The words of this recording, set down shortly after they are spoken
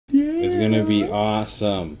It's gonna be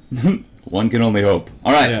awesome. One can only hope.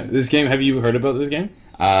 All right. Yeah, this game. Have you heard about this game?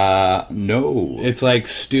 No. It's like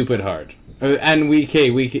stupid hard. And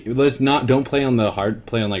don't play on the hard.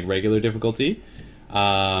 Play on like regular difficulty.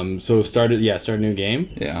 So start a new game.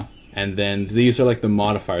 Yeah. And then these are like the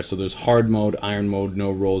modifiers. So there's hard mode, iron mode,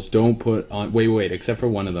 no rolls. Don't put on. Wait. Except for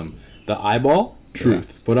one of them, the eyeball.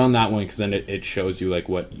 Truth. Yeah. Put on that one because then it shows you like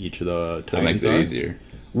what each of the titans makes it easier.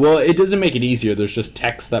 Well, it doesn't make it easier. There's just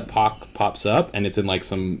text that pops up, and it's in like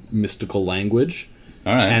some mystical language.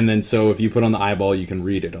 All right. And then so if you put on the eyeball, you can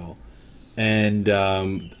read it all. And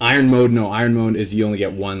iron mode is you only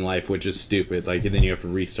get one life, which is stupid. Like then you have to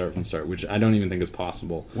restart from start, which I don't even think is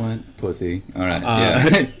possible. What pussy? All right.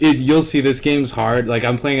 Yeah. You'll see this game's hard. Like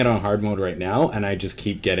I'm playing it on hard mode right now, and I just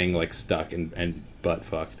keep getting like stuck and butt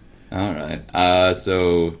fucked. All right.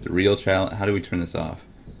 So the real challenge. How do we turn this off?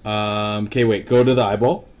 Okay, wait. Go to the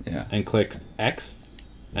eyeball. Yeah. And click X,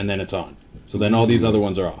 and then it's on. So then all these other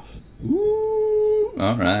ones are off. Ooh.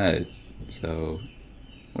 All right. So,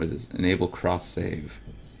 what is this? Enable cross save.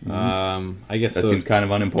 I guess that seems kind of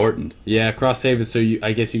unimportant. Yeah, cross save is so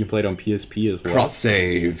I guess you can play it on PSP as well. Cross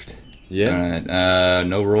saved. Yeah. All right.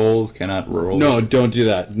 No rolls. Cannot roll. No, don't do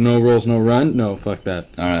that. No rolls, no run. No, fuck that.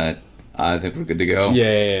 All right. I think we're good to go.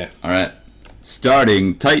 Yeah. All right.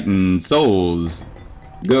 Starting Titan Souls.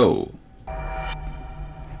 Go.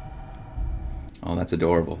 Oh, that's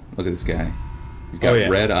adorable. Look at this guy. He's got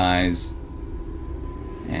red eyes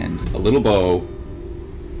and a little bow.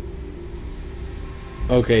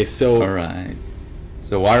 Okay, so... Alright.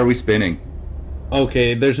 So why are we spinning?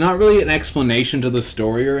 Okay, there's not really an explanation to the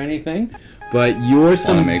story or anything, but you're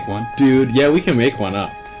some... Wanna make one? Dude, yeah, we can make one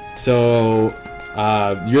up. So,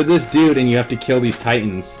 you're this dude and you have to kill these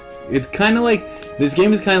titans. It's kind of like... This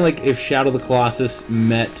game is kind of like if Shadow of the Colossus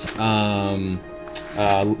met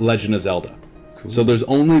Legend of Zelda. Cool. So there's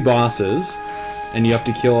only bosses, and you have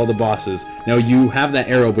to kill all the bosses. Now, you have that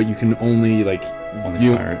arrow, but you can only, like...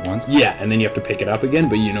 Only fire it once? Yeah, and then you have to pick it up again,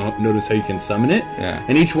 but you know, notice how you can summon it? Yeah.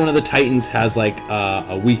 And each one of the titans has, like,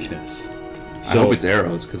 a weakness. So, I hope it's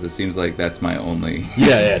arrows, because it seems like that's my only...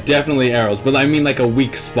 yeah, definitely arrows. But I mean, like, a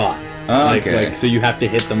weak spot. Oh, okay. Like, so you have to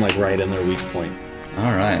hit them, like, right in their weak point.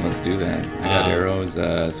 Alright, let's do that. I got arrows,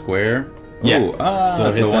 square. Yeah. Ooh, so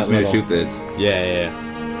it wants me to shoot this. Yeah.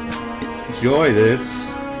 Enjoy this.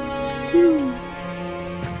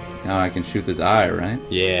 Now I can shoot this eye, right?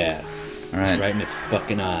 Yeah. Alright. Right in its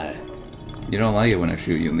fucking eye. You don't like it when I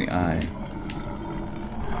shoot you in the eye.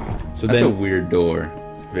 So that's a weird door.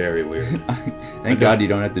 Very weird. Thank God you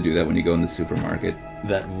don't have to do that when you go in the supermarket.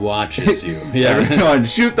 That watches you. Yeah. Everyone,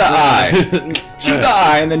 shoot the eye. Shoot the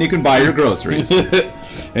eye, and then you can buy your groceries.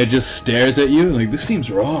 It just stares at you like, this seems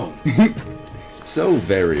wrong. So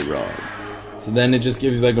very wrong. So then it just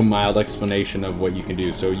gives you like a mild explanation of what you can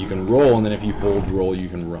do. So you can roll, and then if you hold roll, you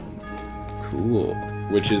can run. Cool.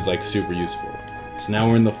 Which is like super useful. So now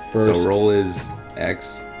we're in the first... So roll is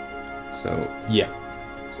X. So... Yeah.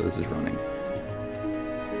 So this is running.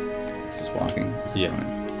 This is walking. This is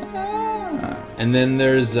running. And then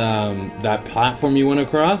there's that platform you went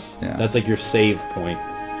across. Yeah. That's like your save point.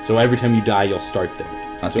 So every time you die, you'll start there.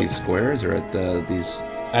 At these squares or at these...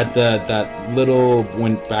 At that little...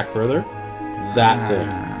 Went back further. That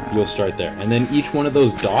thing. You'll start there. And then each one of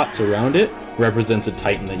those dots around it represents a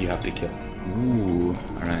titan that you have to kill. Ooh.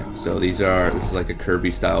 Alright. So this is like a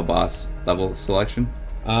Kirby-style boss level selection?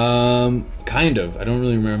 Kind of. I don't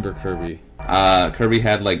really remember Kirby. Kirby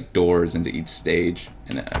had like doors into each stage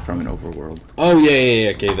from an overworld. Oh yeah.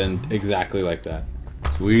 Okay, then exactly like that.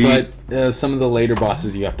 Sweet. But some of the later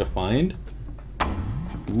bosses you have to find.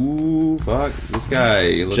 Ooh, fuck! This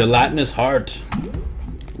guy looks... Gelatinous heart.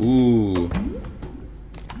 Ooh.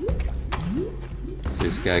 So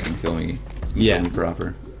this guy can kill me. Kill me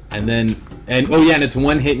proper. And then and it's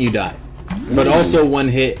one hit and you die. But also one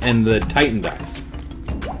hit and the Titan dies.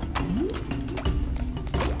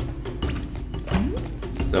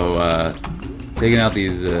 So, taking out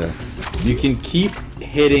these, You can keep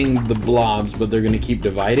hitting the blobs, but they're gonna keep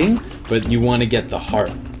dividing, but you want to get the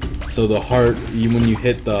heart. So the heart, when you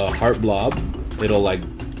hit the heart blob, it'll, like,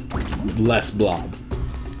 less blob.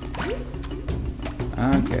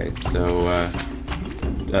 Okay, so,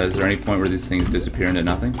 is there any point where these things disappear into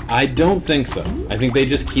nothing? I don't think so. I think they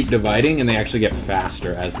just keep dividing, and they actually get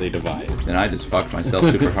faster as they divide. Then I just fucked myself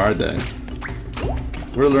super hard then.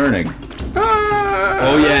 We're learning.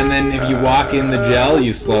 Oh yeah, and then if you walk in the gel,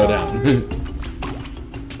 you slow down.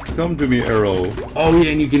 Come to me, arrow. Oh yeah,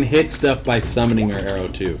 and you can hit stuff by summoning your arrow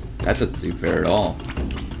too. That doesn't seem fair at all.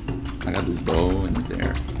 I got this bow and this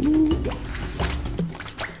arrow.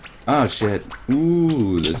 Oh shit.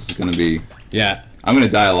 Ooh, this is gonna be... Yeah. I'm gonna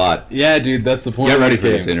die a lot. Yeah, dude, that's the point. Get of ready this for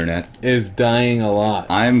game, this, internet. is dying a lot.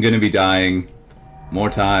 I'm gonna be dying more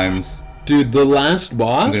times. Dude, the last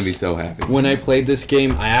boss. I'm gonna be so happy. When I played this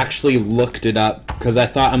game, I actually looked it up because I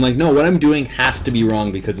thought, I'm like, no, what I'm doing has to be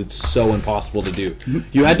wrong because it's so impossible to do.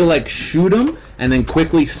 You had to like shoot him and then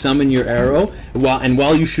quickly summon your arrow.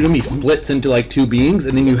 While you shoot him, he splits into like 2 beings,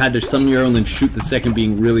 and then you had to summon your arrow and then shoot the second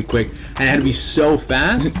being really quick. And it had to be so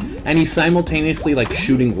fast. And he's simultaneously like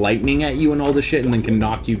shooting lightning at you and all this shit, and then can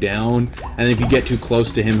knock you down. And then if you get too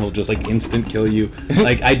close to him, he'll just like instant kill you.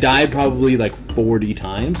 Like I died probably like 40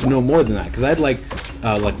 times, no more than that, because I had like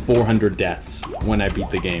 400 deaths when I beat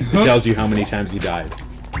the game. It tells you how many times you died.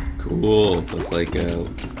 Cool. So it's like a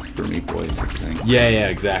Super Meat Boy type thing. Yeah, yeah,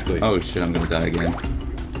 exactly. Oh shit! I'm gonna die again.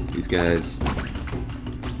 These guys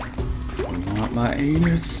want my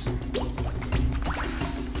anus.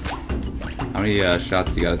 How many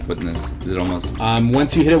shots do you gotta put in this? Is it almost?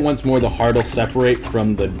 Once you hit it once more, the heart will separate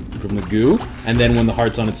from the goo, and then when the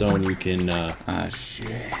heart's on its own, you can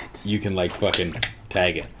shit. you can like fucking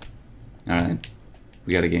tag it. All right,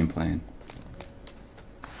 we got a game plan.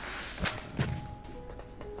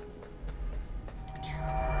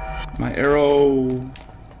 My arrow.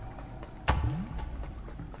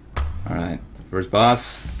 All right, first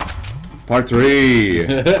boss, part 3.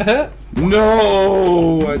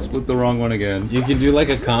 No, I split the wrong one again. You can do like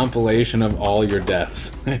a compilation of all your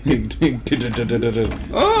deaths. Oh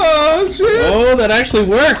shit! Oh, that actually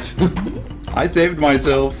worked. I saved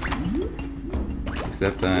myself.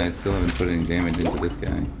 Except I still haven't put any damage into this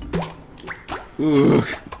guy. Ooh.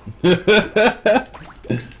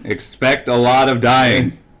 Expect a lot of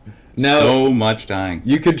dying. Now, so much dying.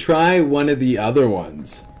 You could try one of the other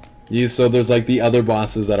ones. So there's like the other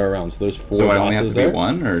bosses that are around. So there's 4 bosses there. So I only have to beat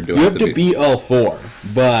one, or do I have to beat all 4,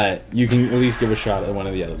 but you can at least give a shot at one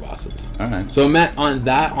of the other bosses. All right. So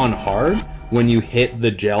on hard, when you hit the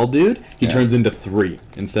gel dude, he turns into 3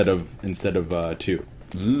 instead of 2.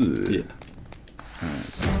 Ugh. Yeah. All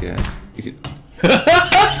right, so this guy. You can...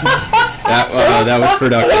 that was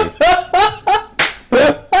productive.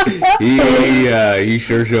 He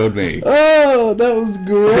sure showed me. Oh, that was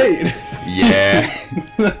great. Yeah.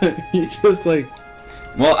 You just like.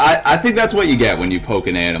 Well, I think that's what you get when you poke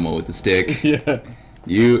an animal with the stick. Yeah.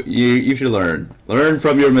 You should learn. Learn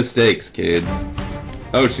from your mistakes, kids.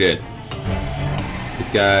 Oh shit. This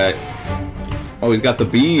guy. Oh, he's got the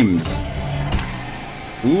beams.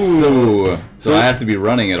 Ooh. So I have to be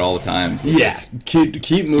running it all the time. Yeah.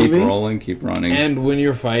 Keep moving. Keep rolling. Keep running. And when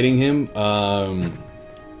you're fighting him,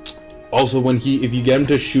 also if you get him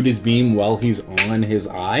to shoot his beam while he's on his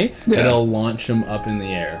eye, it'll launch him up in the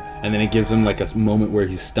air, and then it gives him like a moment where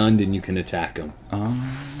he's stunned and you can attack him. Oh.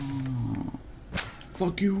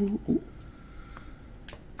 Fuck you. Ooh.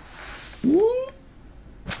 Ooh.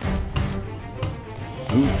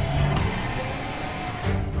 Ooh.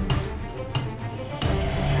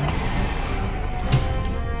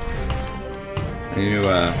 I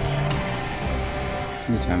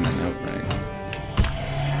need to time that note right.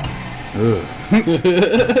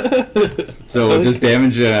 So does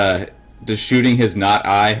damage, does shooting his not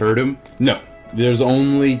eye hurt him? No, there's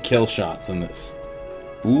only kill shots in this.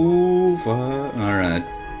 Ooh, fuck. Alright.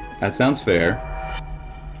 That sounds fair.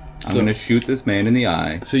 I'm gonna shoot this man in the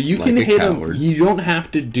eye. So you can hit him. You don't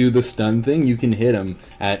have to do the stun thing. You can hit him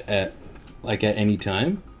at any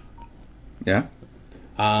time. Yeah.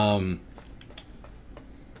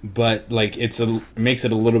 But like it makes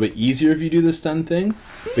it a little bit easier if you do the stun thing.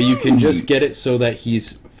 But you can just get it so that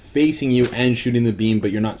he's facing you and shooting the beam, but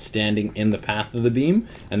you're not standing in the path of the beam,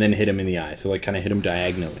 and then hit him in the eye. So like kind of hit him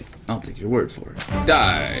diagonally. I'll take your word for it.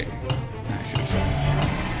 Die. I should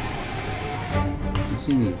have. This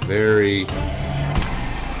seems very.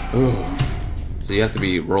 Oh. So you have to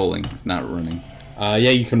be rolling, not running.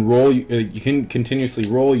 Yeah, you can roll. You can continuously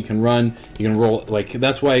roll. You can run. You can roll. Like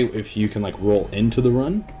that's why if you can like roll into the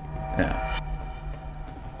run. Yeah.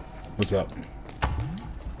 What's up?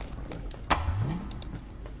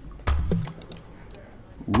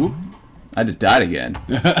 Whoop! I just died again.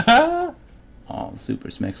 All super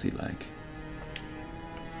smexy like.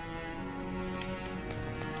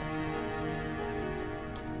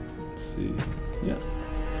 Let's see. Yeah.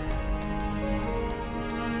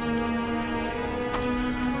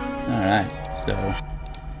 Alright, so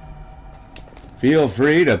feel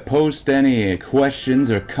free to post any questions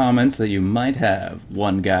or comments that you might have.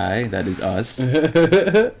 One guy, that is us.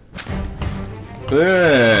 Yes,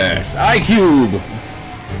 iCube!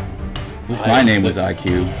 My name was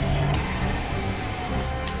iCube.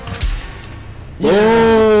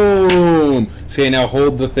 Boom! Okay, now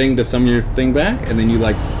hold the thing to summon your thing back, and then you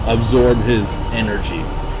like absorb his energy.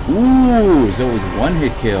 Ooh, so it was one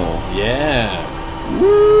hit kill. Yeah.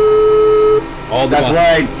 Woo! All the That's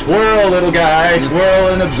right. Twirl, little guy.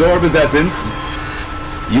 Twirl and absorb his essence.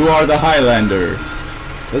 You are the Highlander.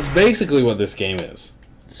 That's basically what this game is.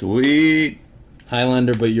 Sweet.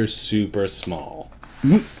 Highlander, but you're super small.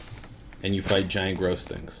 And you fight giant gross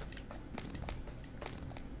things.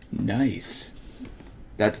 Nice.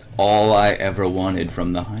 That's all I ever wanted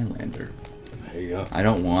from the Highlander. There you go. I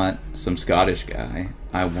don't want some Scottish guy.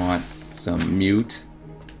 I want some mute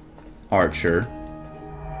archer.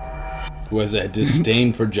 Who has a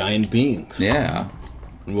disdain for giant beings. Yeah.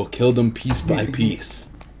 And will kill them piece by piece.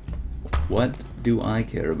 What do I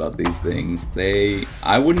care about these things?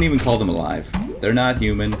 I wouldn't even call them alive. They're not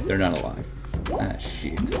human. They're not alive. Ah,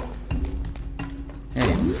 shit.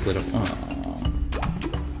 Hey, we split up. Oh.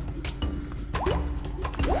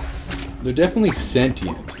 They're definitely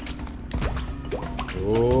sentient.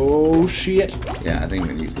 Oh, shit. Yeah, I think I'm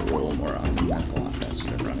gonna use the roll more often. That's a lot faster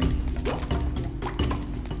than running.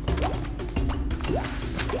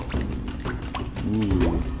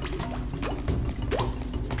 Ooh.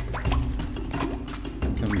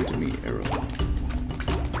 Come to me, arrow.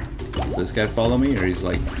 Does this guy follow me, or he's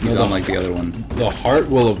on like the other one? The heart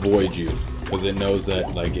will avoid you, because it knows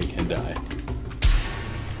that, like, it can die.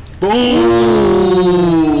 Boom!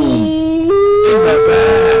 In the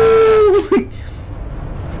back!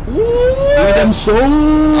 I'm so...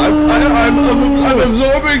 I'm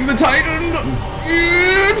absorbing the Titan!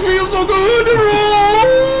 It feels so good!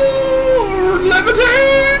 Roll!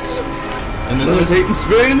 Levitate! And then Levitate and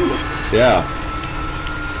spin! Yeah.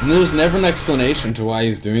 And there's never an explanation to why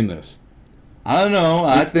he's doing this. I don't know.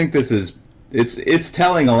 I think this is... It's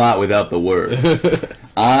telling a lot without the words.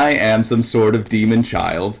 I am some sort of demon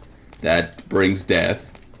child that brings death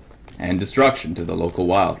and destruction to the local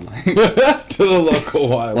wildlife. To the local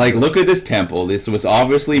wildlife. Like, look at this temple. This was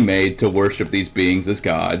obviously made to worship these beings as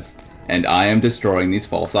gods, and I am destroying these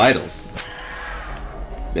false idols.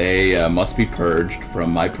 They must be purged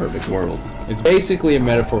from my perfect world. It's basically a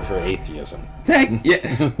metaphor for atheism.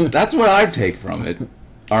 Yeah, that's what I take from it.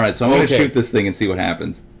 Alright, so I'm gonna shoot this thing and see what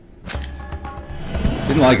happens.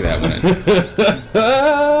 Didn't like that one.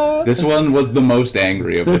 This one was the most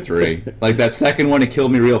angry of the three. Like, that second one, it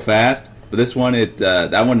killed me real fast, but this one,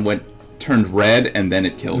 that one turned red, and then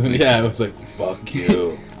it killed me. Yeah, it was like, fuck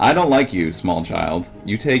you. I don't like you, small child.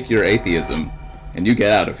 You take your atheism, and you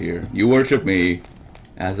get out of here. You worship me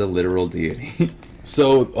as a literal deity.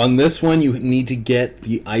 So, on this one, you need to get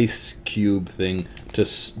the ice cube thing to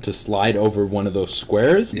slide over one of those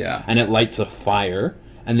squares. Yeah. And it lights a fire.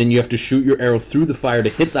 And then you have to shoot your arrow through the fire to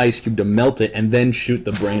hit the ice cube to melt it, and then shoot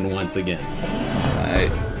the brain once again.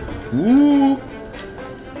 Alright. Ooh!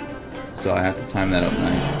 So I have to time that up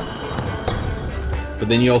nice. But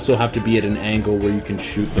then you also have to be at an angle where you can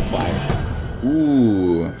shoot the fire.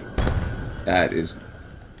 Ooh. That's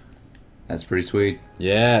pretty sweet.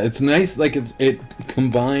 Yeah, it's nice. Like, it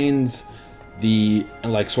combines the,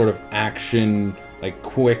 like, sort of action, like,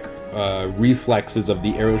 quick reflexes of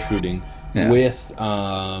the arrow shooting with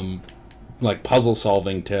like puzzle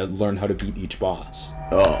solving to learn how to beat each boss.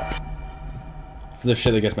 Oh, it's the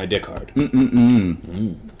shit that gets my dick hard.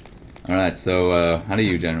 All right, so how do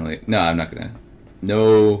you generally? No, I'm not gonna.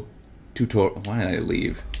 No tutorial. Why did I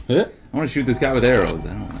leave? Yeah. I want to shoot this guy with arrows.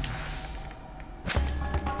 I don't know.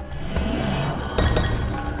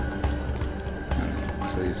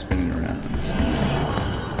 So he's spinning around.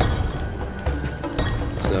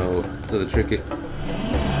 So the trick is.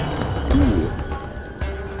 Ooh.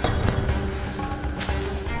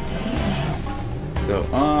 So,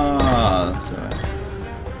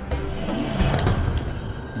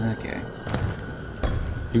 okay.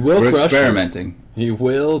 He will We're crush experimenting. you. He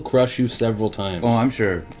will crush you several times. Oh, I'm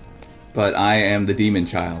sure. But I am the demon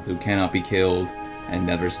child who cannot be killed and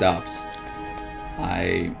never stops.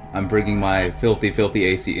 I'm bringing my filthy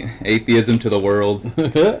atheism to the world.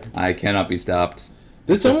 I cannot be stopped.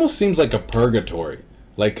 This almost seems like a purgatory.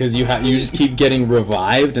 Like, because you just keep getting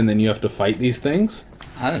revived and then you have to fight these things.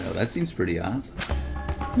 I don't know, that seems pretty awesome.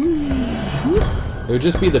 It would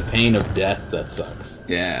just be the pain of death that sucks.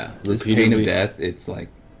 Yeah, this pain of death, it's like,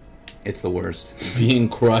 it's the worst. Being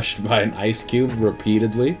crushed by an ice cube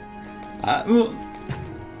repeatedly. Well,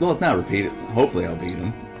 it's not repeated. Hopefully I'll beat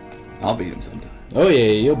him. I'll beat him sometime. Oh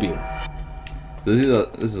yeah, you'll beat him. So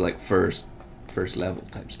this is like first level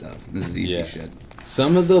type stuff. This is easy shit.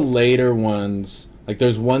 Some of the later ones, like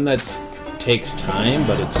there's one that's takes time,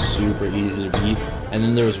 but it's super easy to beat. And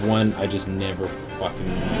then there's one I just never fucking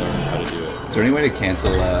learned how to do it. Is there any way to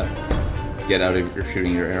cancel get out of your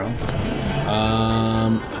shooting your arrow?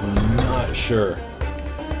 I'm not sure.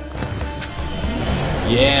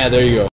 Yeah, there you go.